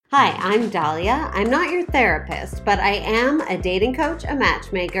Hi, I'm Dahlia. I'm not your therapist, but I am a dating coach, a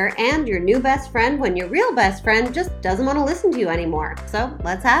matchmaker, and your new best friend when your real best friend just doesn't want to listen to you anymore. So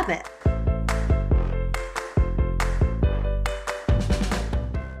let's have it.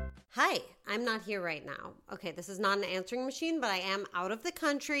 Hi, I'm not here right now. Okay, this is not an answering machine, but I am out of the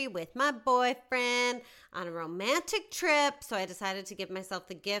country with my boyfriend on a romantic trip, so I decided to give myself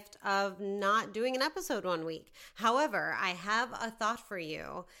the gift of not doing an episode 1 week. However, I have a thought for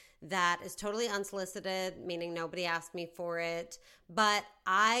you that is totally unsolicited, meaning nobody asked me for it, but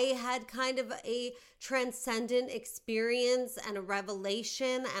I had kind of a transcendent experience and a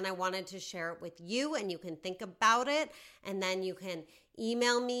revelation, and I wanted to share it with you, and you can think about it, and then you can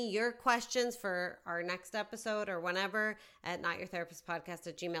email me your questions for our next episode or whenever at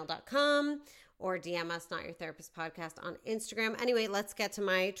notyourtherapistpodcast@gmail.com or DM us notyourtherapistpodcast on Instagram. Anyway, let's get to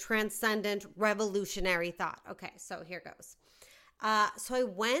my transcendent revolutionary thought. Okay, so here goes. So I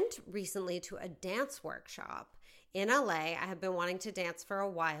went recently to a dance workshop in LA. I have been wanting to dance for a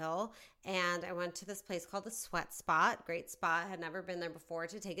while, and I went to this place called the Sweat Spot. Great spot. Had never been there before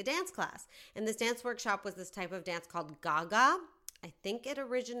to take a dance class. And this dance workshop was this type of dance called Gaga. I think it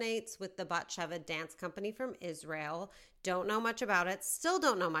originates with the Batsheva dance company from Israel. Don't know much about it. Still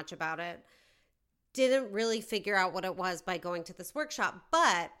don't know much about it. Didn't really figure out what it was by going to this workshop.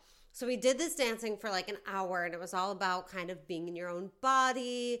 But so we did this dancing for like an hour, and it was all about kind of being in your own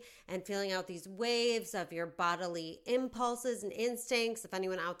body and feeling out these waves of your bodily impulses and instincts. If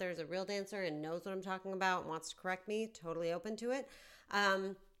anyone out there is a real dancer and knows what I'm talking about and wants to correct me, totally open to it.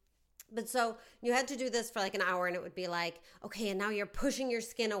 But so you had to do this for like an hour, and it would be like, okay, and now you're pushing your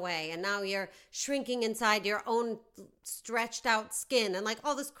skin away, and now you're shrinking inside your own stretched out skin, and like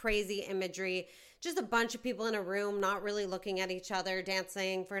all this crazy imagery. Just a bunch of people in a room not really looking at each other,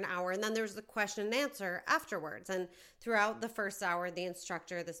 dancing for an hour. And then there was the question and answer afterwards. And throughout the first hour, the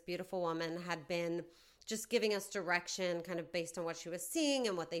instructor, this beautiful woman, had been just giving us direction kind of based on what she was seeing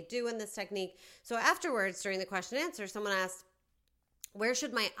and what they do in this technique. So afterwards, during the question and answer, someone asked, where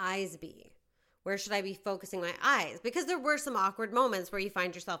should my eyes be? Where should I be focusing my eyes? Because there were some awkward moments where you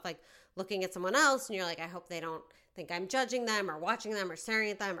find yourself like looking at someone else and you're like, I hope they don't think I'm judging them or watching them or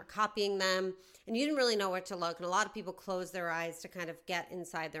staring at them or copying them. And you didn't really know where to look. And a lot of people close their eyes to kind of get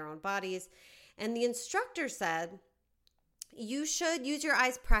inside their own bodies. And the instructor said, you should use your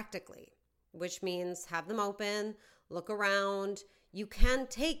eyes practically, which means have them open, look around. You can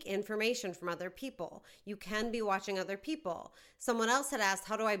take information from other people. You can be watching other people. Someone else had asked,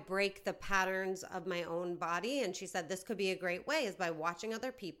 how do I break the patterns of my own body? And she said, this could be a great way is by watching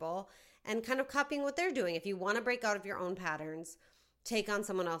other people and kind of copying what they're doing. If you want to break out of your own patterns, take on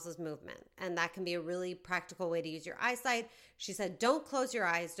someone else's movement. And that can be a really practical way to use your eyesight. She said, don't close your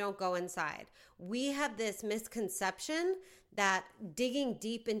eyes. Don't go inside. We have this misconception that digging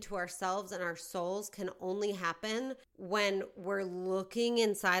deep into ourselves and our souls can only happen when we're looking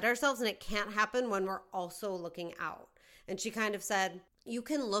inside ourselves, and it can't happen when we're also looking out. And she kind of said, you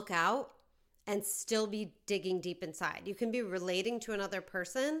can look out and still be digging deep inside. You can be relating to another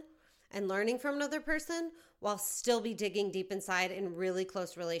person and learning from another person while still be digging deep inside in really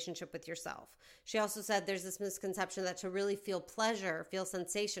close relationship with yourself. She also said there's this misconception that to really feel pleasure, feel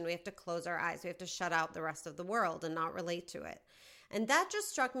sensation, we have to close our eyes. We have to shut out the rest of the world and not relate to it. And that just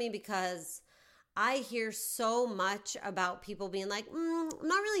struck me because I hear so much about people being like, I'm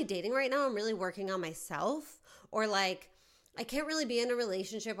not really dating right now. I'm really working on myself. Or like, I can't really be in a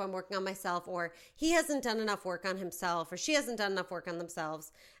relationship. I'm working on myself. Or he hasn't done enough work on himself. Or she hasn't done enough work on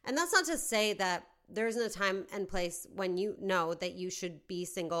themselves. And that's not to say that there isn't a time and place when you know that you should be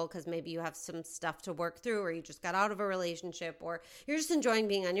single because maybe you have some stuff to work through, or you just got out of a relationship, or you're just enjoying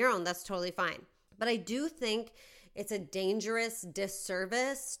being on your own. That's totally fine. But I do think it's a dangerous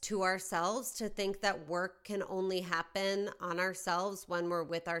disservice to ourselves to think that work can only happen on ourselves when we're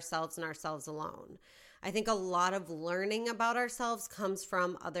with ourselves and ourselves alone. I think a lot of learning about ourselves comes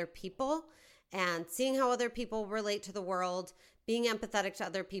from other people and seeing how other people relate to the world, being empathetic to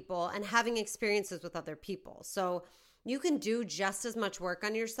other people, and having experiences with other people. So you can do just as much work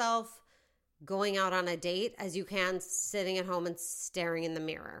on yourself going out on a date as you can sitting at home and staring in the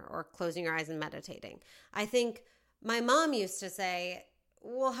mirror or closing your eyes and meditating. I think my mom used to say,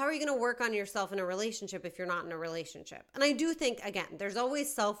 well, how are you going to work on yourself in a relationship if you're not in a relationship? And I do think, again, there's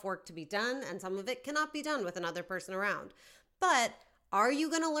always self-work to be done, and some of it cannot be done with another person around. But are you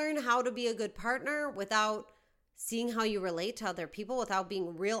going to learn how to be a good partner without seeing how you relate to other people, without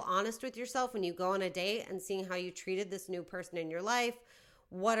being real honest with yourself when you go on a date and seeing how you treated this new person in your life?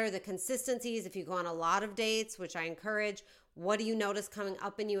 What are the consistencies if you go on a lot of dates, which I encourage? What do you notice coming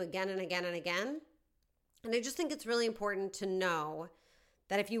up in you again and again and again? And I just think it's really important to know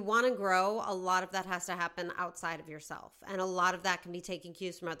that if you want to grow, a lot of that has to happen outside of yourself. And a lot of that can be taking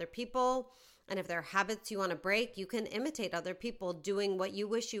cues from other people. And if there are habits you want to break, you can imitate other people doing what you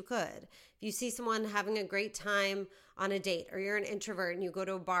wish you could. If you see someone having a great time on a date, or you're an introvert and you go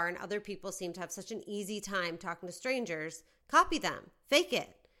to a bar and other people seem to have such an easy time talking to strangers, copy them, fake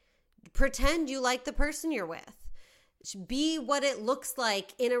it. Pretend you like the person you're with. Be what it looks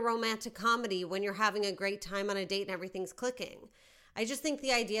like in a romantic comedy when you're having a great time on a date and everything's clicking. I just think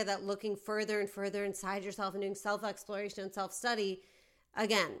the idea that looking further and further inside yourself and doing self-exploration and self-study,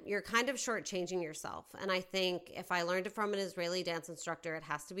 again, you're kind of shortchanging yourself. And I think if I learned it from an Israeli dance instructor, it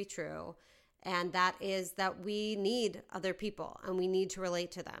has to be true. And that is that we need other people and we need to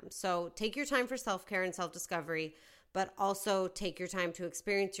relate to them. So take your time for self-care and self-discovery, but also take your time to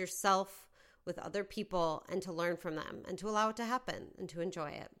experience yourself with other people and to learn from them and to allow it to happen and to enjoy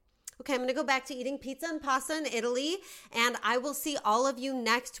it. Okay, I'm going to go back to eating pizza and pasta in Italy, and I will see all of you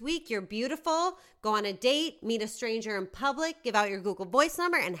next week. You're beautiful. Go on a date, meet a stranger in public, give out your Google Voice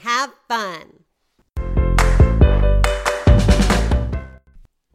number, and have fun.